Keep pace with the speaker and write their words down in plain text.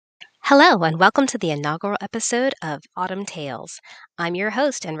Hello, and welcome to the inaugural episode of Autumn Tales. I'm your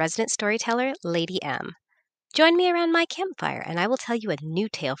host and resident storyteller, Lady M. Join me around my campfire, and I will tell you a new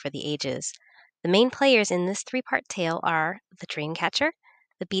tale for the ages. The main players in this three-part tale are the Dreamcatcher,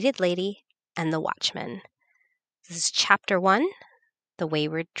 the Beaded Lady, and the Watchmen. This is Chapter 1, The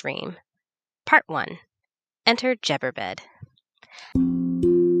Wayward Dream. Part 1, Enter Djeborbehd.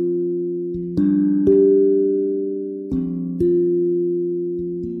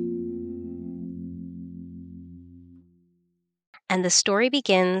 And the story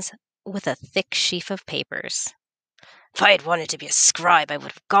begins with a thick sheaf of papers. If I had wanted to be a scribe, I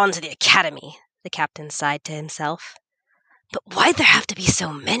would have gone to the academy, the captain sighed to himself. But why'd there have to be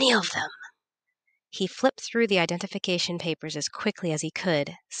so many of them? He flipped through the identification papers as quickly as he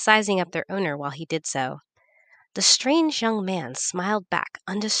could, sizing up their owner while he did so. The strange young man smiled back,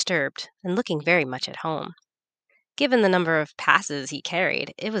 undisturbed, and looking very much at home. Given the number of passes he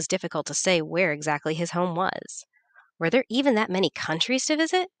carried, it was difficult to say where exactly his home was. Were there even that many countries to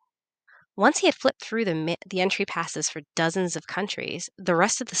visit? Once he had flipped through the entry passes for dozens of countries, the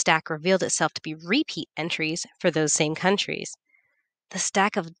rest of the stack revealed itself to be repeat entries for those same countries. The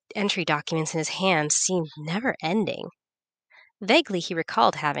stack of entry documents in his hand seemed never-ending. Vaguely, he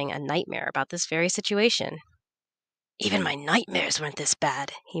recalled having a nightmare about this very situation. Even my nightmares weren't this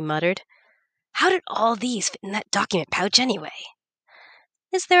bad, he muttered. How did all these fit in that document pouch anyway?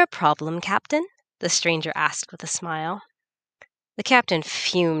 Is there a problem, Captain? The stranger asked with a smile. The captain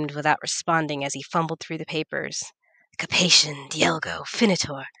fumed without responding as he fumbled through the papers. Capation, Dielgo,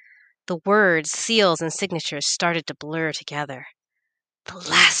 Finitor. The words, seals, and signatures started to blur together. The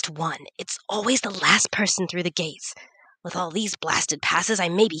last one. It's always the last person through the gates. With all these blasted passes, I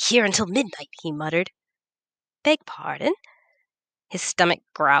may be here until midnight, he muttered. Beg pardon? His stomach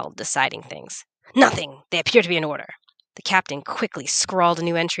growled, deciding things. Nothing. They appear to be in order. The captain quickly scrawled a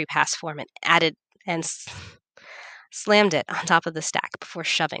new entry pass form and slammed it on top of the stack before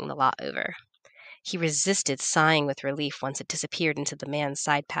shoving the lot over. He resisted sighing with relief once it disappeared into the man's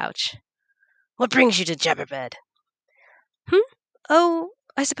side pouch. What brings you to Djeborbehd? Oh,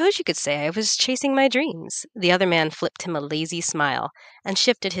 I suppose you could say I was chasing my dreams. The other man flipped him a lazy smile and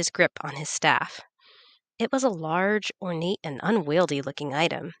shifted his grip on his staff. It was a large, ornate, and unwieldy-looking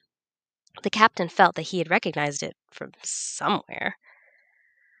item. The captain felt that he had recognized it from somewhere.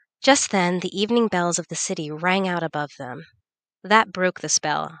 Just then, the evening bells of the city rang out above them. That broke the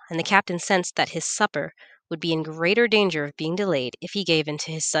spell, and the captain sensed that his supper would be in greater danger of being delayed if he gave in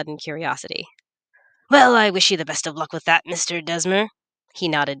to his sudden curiosity. Well, I wish you the best of luck with that, Mr. Desmer. He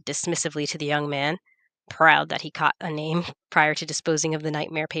nodded dismissively to the young man, proud that he caught a name prior to disposing of the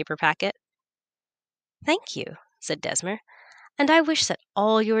nightmare paper packet. Thank you, said Desmer, and I wish that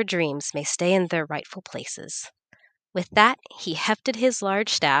all your dreams may stay in their rightful places. With that, he hefted his large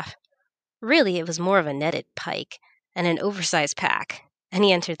staff. Really, it was more of a netted pike and an oversized pack, and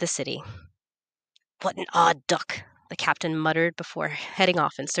he entered the city. What an odd duck, the captain muttered before heading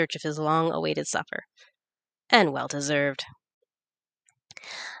off in search of his long-awaited supper. And well-deserved.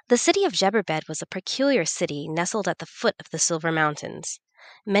 The city of Djeborbehd was a peculiar city nestled at the foot of the Silver Mountains.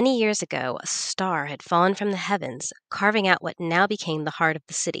 Many years ago, a star had fallen from the heavens, carving out what now became the heart of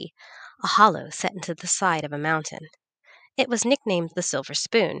the city, a hollow set into the side of a mountain. It was nicknamed the Silver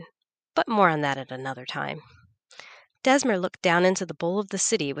Spoon, but more on that at another time. Desmer looked down into the bowl of the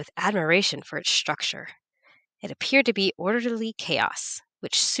city with admiration for its structure. It appeared to be orderly chaos,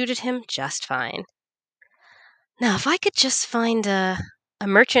 which suited him just fine. Now, if I could just find a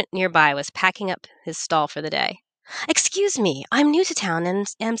merchant nearby was packing up his stall for the day. Excuse me, I'm new to town and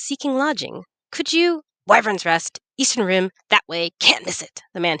am seeking lodging. Could you— Wyvern's Rest, Eastern Rim, that way, can't miss it,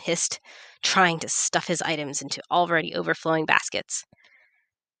 the man hissed, trying to stuff his items into already overflowing baskets.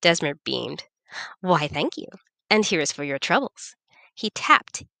 Desmer beamed. Why, thank you, and here is for your troubles. He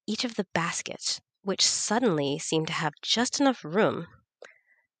tapped each of the baskets, which suddenly seemed to have just enough room.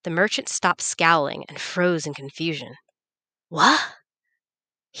 The merchant stopped scowling and froze in confusion. What?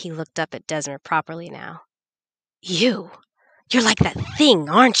 He looked up at Desmer properly now. You're like that thing,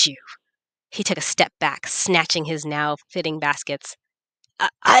 aren't you? He took a step back, snatching his now fitting baskets.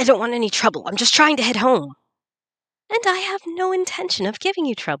 I don't want any trouble. I'm just trying to head home. And I have no intention of giving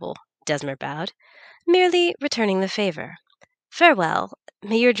you trouble, Desmer bowed, merely returning the favor. Farewell.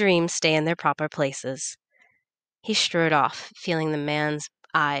 May your dreams stay in their proper places. He strode off, feeling the man's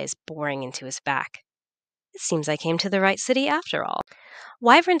eyes boring into his back. It seems I came to the right city after all.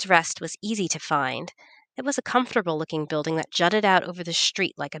 Wyvern's Rest was easy to find. It was a comfortable-looking building that jutted out over the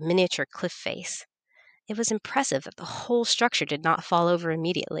street like a miniature cliff face. It was impressive that the whole structure did not fall over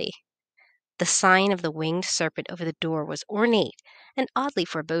immediately. The sign of the winged serpent over the door was ornate and oddly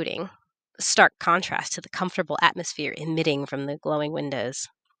foreboding. a stark contrast to the comfortable atmosphere emitting from the glowing windows.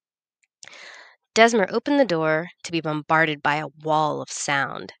 Desmer opened the door to be bombarded by a wall of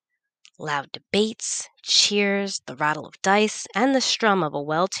sound. Loud debates, cheers, the rattle of dice, and the strum of a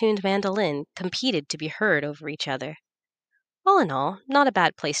well-tuned mandolin competed to be heard over each other. All in all, not a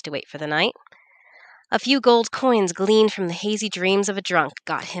bad place to wait for the night. A few gold coins gleaned from the hazy dreams of a drunk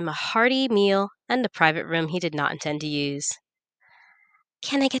got him a hearty meal and a private room he did not intend to use.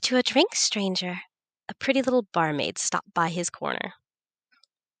 "Can I get you a drink, stranger?" A pretty little barmaid stopped by his corner.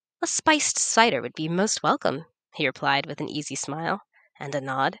 "A spiced cider would be most welcome," he replied with an easy smile and a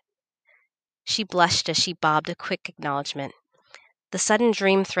nod. She blushed as she bobbed a quick acknowledgment. The sudden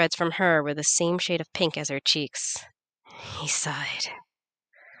dream threads from her were the same shade of pink as her cheeks. He sighed.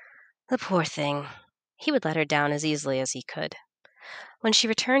 The poor thing. He would let her down as easily as he could. When she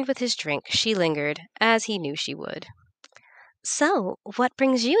returned with his drink, she lingered, as he knew she would. "So, what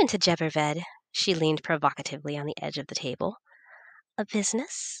brings you into Djeborbehd?" She leaned provocatively on the edge of the table. "A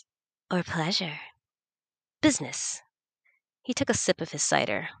business or pleasure?" "Business." He took a sip of his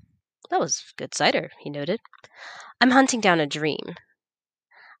cider. "That was good cider," he noted. "I'm hunting down a dream."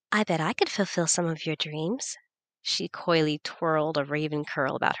 "I bet I could fulfill some of your dreams." She coyly twirled a raven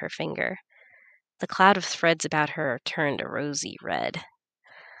curl about her finger. The cloud of threads about her turned a rosy red.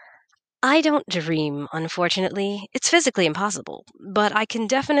 "I don't dream, unfortunately. It's physically impossible, but I can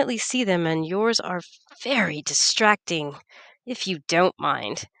definitely see them, and yours are very distracting, if you don't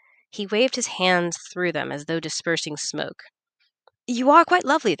mind." He waved his hands through them as though dispersing smoke. "You are quite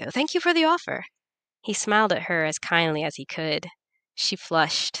lovely, though. Thank you for the offer." He smiled at her as kindly as he could. She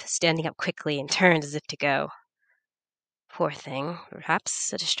flushed, standing up quickly, and turned as if to go. Poor thing.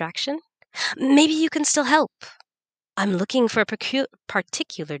 Perhaps a distraction? "Maybe you can still help. I'm looking for a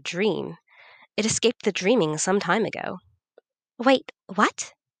particular dream. It escaped the dreaming some time ago." "Wait,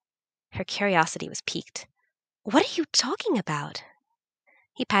 what?" Her curiosity was piqued. "What are you talking about?"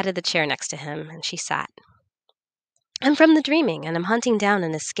 He patted the chair next to him, and she sat. "I'm from the dreaming, and I'm hunting down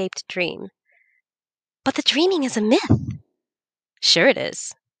an escaped dream." "But the dreaming is a myth." "Sure it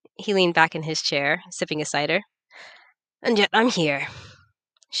is." He leaned back in his chair, sipping a cider. "And yet I'm here."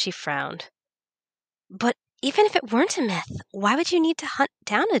 She frowned. "But even if it weren't a myth, why would you need to hunt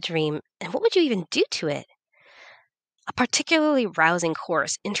down a dream, and what would you even do to it?" A particularly rousing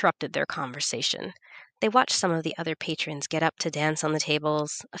chorus interrupted their conversation. They watched some of the other patrons get up to dance on the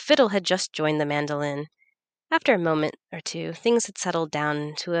tables. A fiddle had just joined the mandolin. After a moment or two, things had settled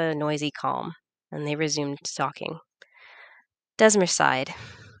down to a noisy calm, and they resumed talking. Desmer sighed.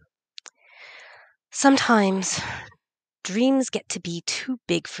 "Sometimes dreams get to be too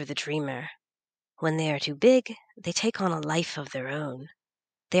big for the dreamer. When they are too big, they take on a life of their own.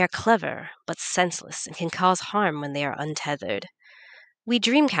 They are clever, but senseless, and can cause harm when they are untethered. We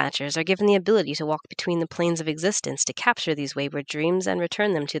dreamcatchers are given the ability to walk between the planes of existence to capture these wayward dreams and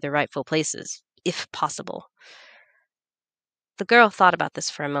return them to their rightful places, if possible." The girl thought about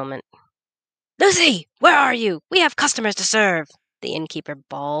this for a moment. "Lucy, where are you? We have customers to serve," the innkeeper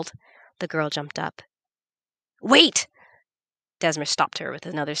bawled. The girl jumped up. "Wait!" Desmer stopped her with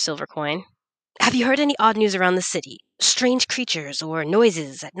another silver coin. "Have you heard any odd news around the city? Strange creatures or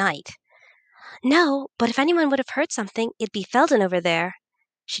noises at night?" "No, but if anyone would have heard something, it'd be Felden over there."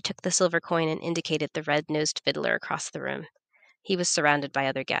 She took the silver coin and indicated the red-nosed fiddler across the room. He was surrounded by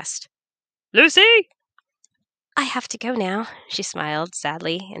other guests. "Lucy!" "I have to go now," she smiled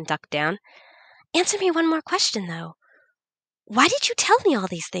sadly and ducked down. "Answer me one more question, though. Why did you tell me all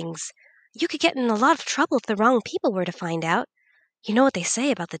these things? You could get in a lot of trouble if the wrong people were to find out. You know what they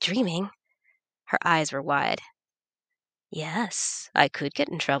say about the dreaming." Her eyes were wide. "Yes, I could get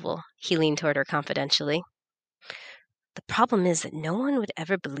in trouble." He leaned toward her confidentially. "The problem is that no one would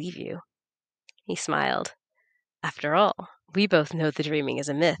ever believe you." He smiled. "After all, we both know the dreaming is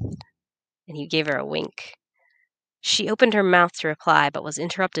a myth." And he gave her a wink. She opened her mouth to reply, but was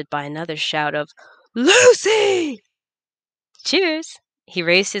interrupted by another shout of "Lucy!" "Cheers!" He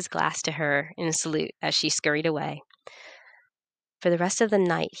raised his glass to her in salute as she scurried away. For the rest of the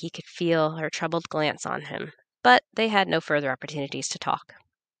night he could feel her troubled glance on him, but they had no further opportunities to talk.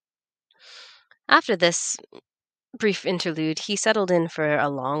 After this brief interlude, he settled in for a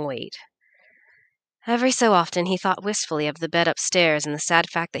long wait. Every so often he thought wistfully of the bed upstairs and the sad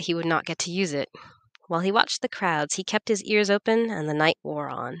fact that he would not get to use it. While he watched the crowds, he kept his ears open, and the night wore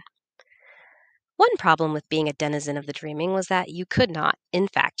on. One problem with being a denizen of the dreaming was that you could not, in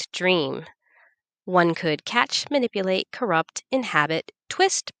fact, dream. One could catch, manipulate, corrupt, inhabit,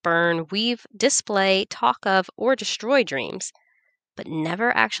 twist, burn, weave, display, talk of, or destroy dreams, but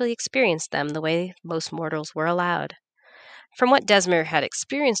never actually experience them the way most mortals were allowed. From what Desmer had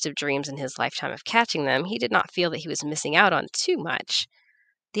experienced of dreams in his lifetime of catching them, he did not feel that he was missing out on too much.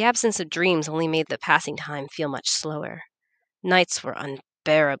 The absence of dreams only made the passing time feel much slower. Nights were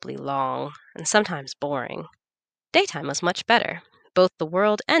unbearably long, and sometimes boring. Daytime was much better. Both the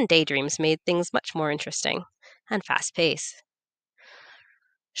world and daydreams made things much more interesting and fast-paced.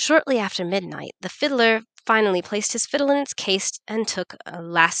 Shortly after midnight, the fiddler finally placed his fiddle in its case and took a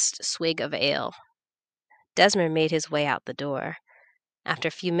last swig of ale. Desmer made his way out the door. After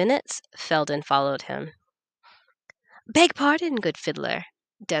a few minutes, Felden followed him. "Beg pardon, good fiddler."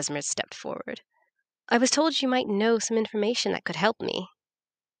 Desmer stepped forward. "I was told you might know some information that could help me."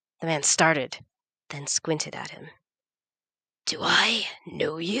 The man started, then squinted at him. "Do I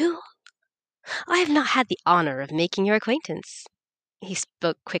know you?" "I have not had the honor of making your acquaintance." He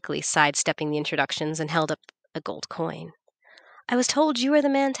spoke quickly, sidestepping the introductions, and held up a gold coin. "I was told you were the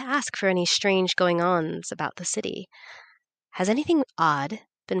man to ask for any strange going-ons about the city. Has anything odd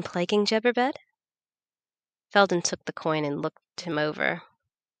been plaguing Djeborbehd?" Felden took the coin and looked him over.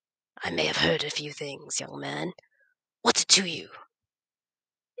 "I may have heard a few things, young man. What's it to you?"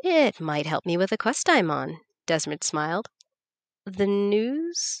 "It might help me with a quest I'm on," Desmond smiled. "The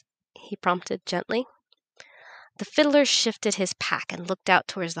news?" he prompted gently. The fiddler shifted his pack and looked out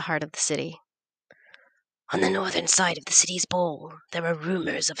towards the heart of the city. "On the northern side of the city's bowl, there are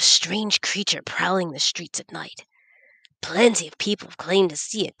rumors of a strange creature prowling the streets at night. Plenty of people have claimed to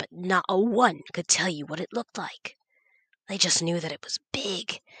see it, but not a one could tell you what it looked like. They just knew that it was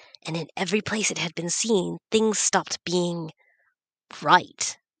big, and in every place it had been seen, things stopped being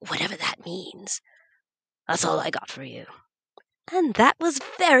right, whatever that means. That's all I got for you." "And that was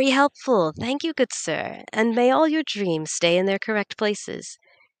very helpful. Thank you, good sir, and may all your dreams stay in their correct places."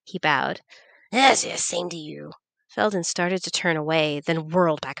 He bowed. "Yes, same to you." Felden started to turn away, then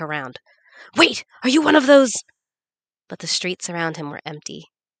whirled back around. "Wait! Are you one of those—" But the streets around him were empty.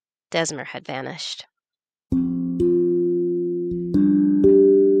 Desmer had vanished.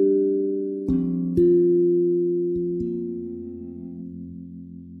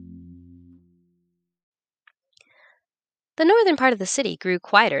 The northern part of the city grew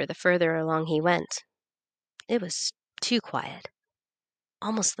quieter the further along he went. It was too quiet.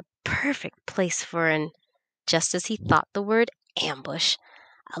 Almost the perfect place for an— Just as he thought the word ambush,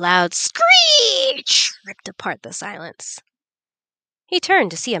 a loud screech ripped apart the silence. He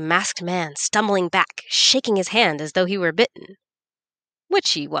turned to see a masked man stumbling back, shaking his hand as though he were bitten.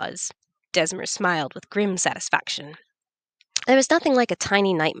 Which he was. Desmer smiled with grim satisfaction. There was nothing like a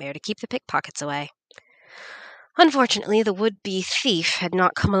tiny nightmare to keep the pickpockets away. Unfortunately, the would-be thief had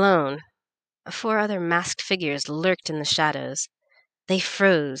not come alone. 4 other masked figures lurked in the shadows. They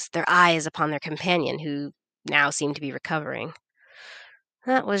froze, their eyes upon their companion, who now seemed to be recovering.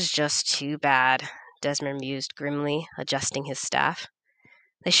 That was just too bad, Desmer mused grimly, adjusting his staff.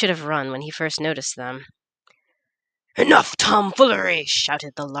 They should have run when he first noticed them. "Enough tomfoolery!"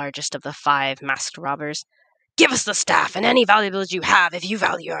 shouted the largest of the 5 masked robbers. "Give us the staff and any valuables you have if you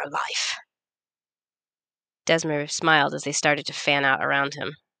value your life." Desmer smiled as they started to fan out around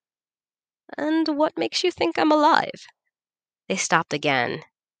him. "And what makes you think I'm alive?" They stopped again,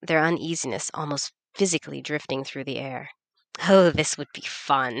 their uneasiness almost physically drifting through the air. Oh, this would be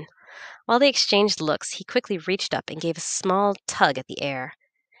fun. While they exchanged looks, he quickly reached up and gave a small tug at the air.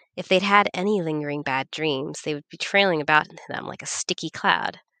 If they'd had any lingering bad dreams, they would be trailing about them like a sticky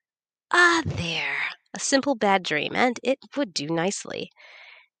cloud. Ah, there! A simple bad dream, and it would do nicely.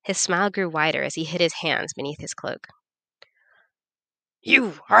 His smile grew wider as he hid his hands beneath his cloak.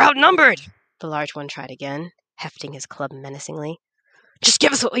 "You are outnumbered!" The large one tried again, hefting his club menacingly. "Just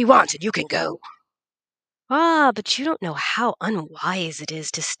give us what we want and you can go." "Ah, but you don't know how unwise it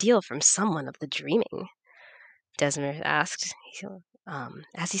is to steal from someone of the dreaming," Desmer asked.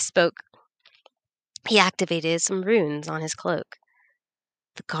 As he spoke, he activated some runes on his cloak.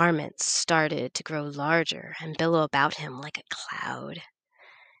 The garments started to grow larger and billow about him like a cloud.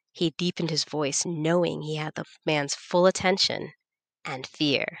 He deepened his voice, knowing he had the man's full attention and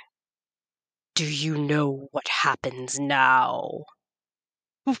fear. "Do you know what happens now?"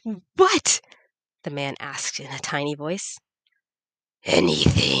 "What?" the man asked in a tiny voice.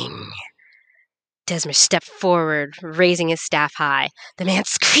 "Anything." Desmer stepped forward, raising his staff high. The man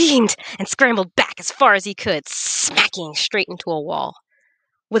screamed and scrambled back as far as he could, smacking straight into a wall.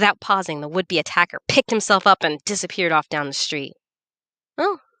 Without pausing, the would-be attacker picked himself up and disappeared off down the street.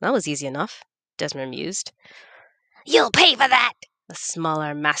 "Oh, that was easy enough," Desmer mused. "You'll pay for that!" The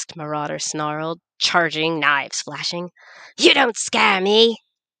smaller masked marauder snarled, charging, knives flashing. "You don't scare me!"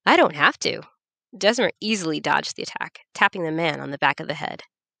 "I don't have to." Desmer easily dodged the attack, tapping the man on the back of the head.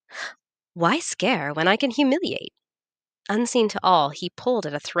 "Why scare when I can humiliate?" Unseen to all, he pulled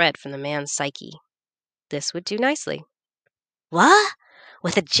at a thread from the man's psyche. This would do nicely. What?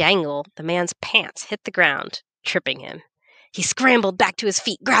 With a jangle, the man's pants hit the ground, tripping him. He scrambled back to his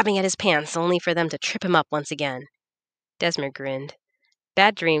feet, grabbing at his pants, only for them to trip him up once again. Djeborbehd grinned.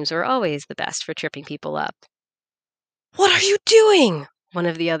 Bad dreams were always the best for tripping people up. What are you doing? One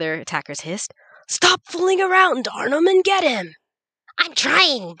of the other attackers hissed. Stop fooling around, darn him, and get him! I'm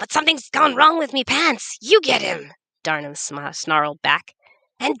trying, but something's gone wrong with me pants. You get him, Darnum snarled back.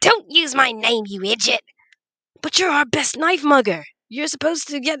 And don't use my name, you idiot! But you're our best knife mugger. You're supposed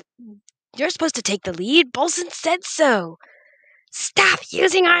to take the lead. Bolson said so. Stop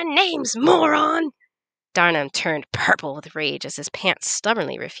using our names, moron! Darnum turned purple with rage as his pants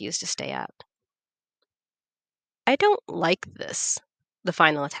stubbornly refused to stay up. I don't like this, the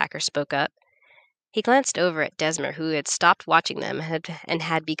final attacker spoke up. He glanced over at Djeborbehd, who had stopped watching them and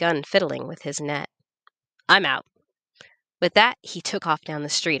had begun fiddling with his net. I'm out. With that, he took off down the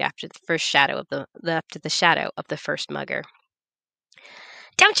street after the shadow of the first mugger.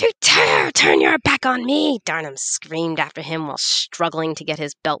 Don't you dare turn your back on me! Darnum screamed after him while struggling to get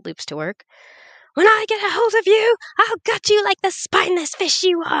his belt loops to work. When I get a hold of you, I'll gut you like the spineless fish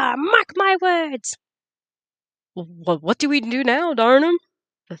you are! Mark my words! What do we do now, Darnum?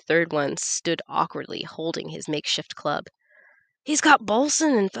 The third one stood awkwardly, holding his makeshift club. He's got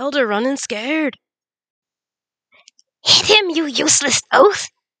Bolson and Felder running scared. Hit him, you useless oaf!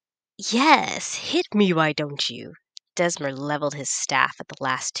 Yes, hit me, why don't you? Djeborbehd leveled his staff at the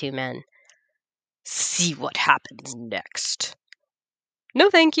last two men. See what happens next. No,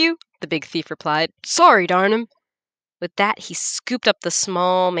 thank you, the big thief replied. Sorry, Darnum. With that, he scooped up the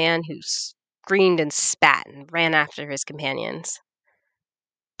small man who screamed and spat and ran after his companions.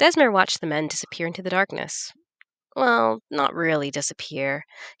 Djeborbehd watched the men disappear into the darkness. Well, not really disappear.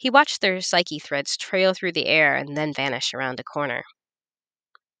 He watched their psyche threads trail through the air and then vanish around a corner.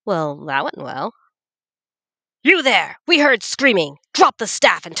 Well, that went well. You there! We heard screaming! Drop the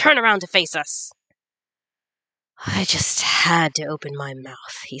staff and turn around to face us! I just had to open my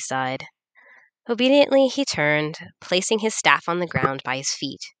mouth, he sighed. Obediently, he turned, placing his staff on the ground by his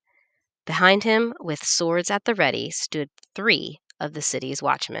feet. Behind him, with swords at the ready, stood 3 of the city's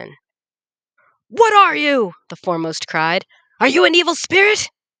watchmen. What are you? The foremost cried. Are you an evil spirit?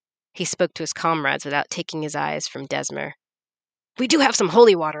 He spoke to his comrades without taking his eyes from Djeborbehd. We do have some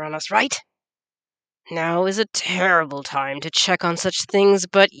holy water on us, right? Now is a terrible time to check on such things,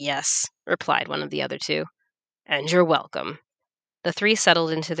 but yes, replied one of the other 2. And you're welcome. The 3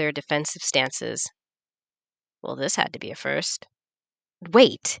 settled into their defensive stances. Well, this had to be a first.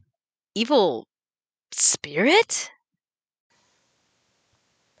 Wait, evil spirit?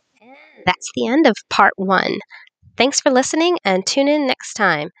 That's the end of part 1. Thanks for listening and tune in next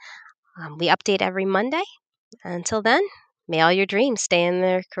time. We update every Monday. Until then, may all your dreams stay in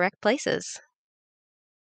their correct places.